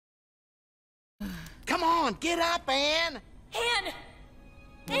Come on, get up, Anne! Anne!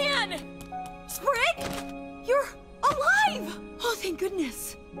 Anne! Sprig? You're alive! Oh, thank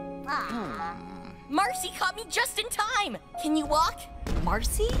goodness. Marcy caught me just in time. Can you walk?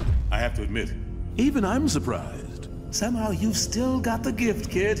 Marcy? I have to admit, even I'm surprised. Somehow you've still got the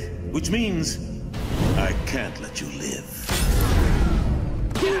gift, kid. Which means I can't let you live.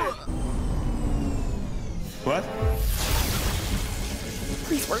 What?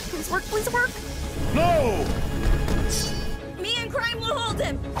 Please work, please work, please work. No! Me and Crime will hold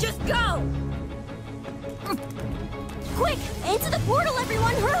him. Just go! Quick! Into the portal,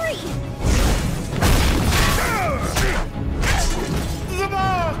 everyone! Hurry! The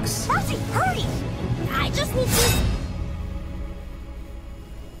box! Marcy, hurry! I just need to...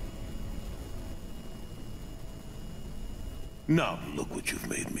 Now look what you've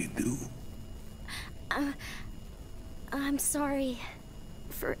made me do. I'm sorry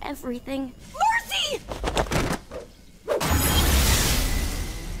for everything. Marcy!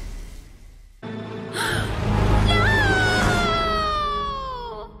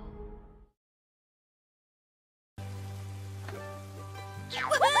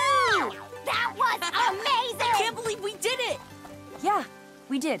 Woohoo! That was amazing! I can't believe we did it! Yeah,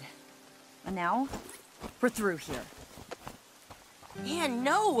 we did. And now, we're through here. Anne,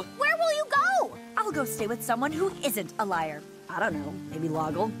 no! Where will you go? I'll go stay with someone who isn't a liar. I don't know, maybe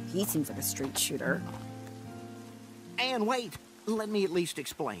Loggle. He seems like a straight shooter. Anne, wait. Let me at least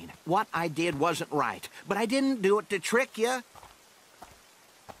explain. What I did wasn't right, but I didn't do it to trick you.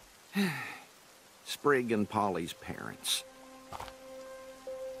 Sprig and Polly's parents.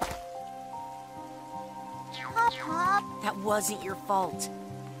 Pop. That wasn't your fault.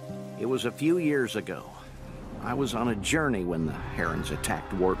 It was a few years ago. I was on a journey when the herons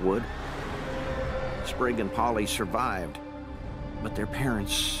attacked Wartwood. Sprig and Polly survived, but their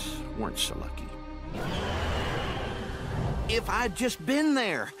parents weren't so lucky. If I'd just been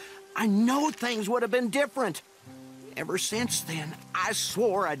there, I know things would have been different. Ever since then, I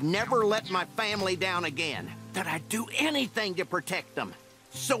swore I'd never let my family down again, that I'd do anything to protect them.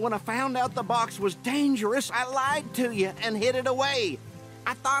 So when I found out the box was dangerous, I lied to you and hid it away.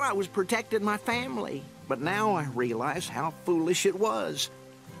 I thought I was protecting my family, but now I realize how foolish it was.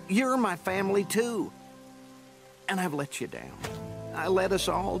 You're my family too. And I've let you down. I let us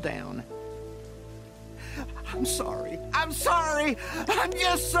all down. I'm sorry. I'm sorry. I'm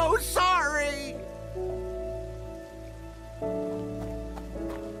just so sorry.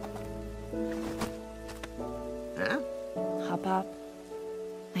 Huh? Hop Hop,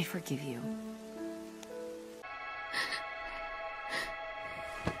 I forgive you.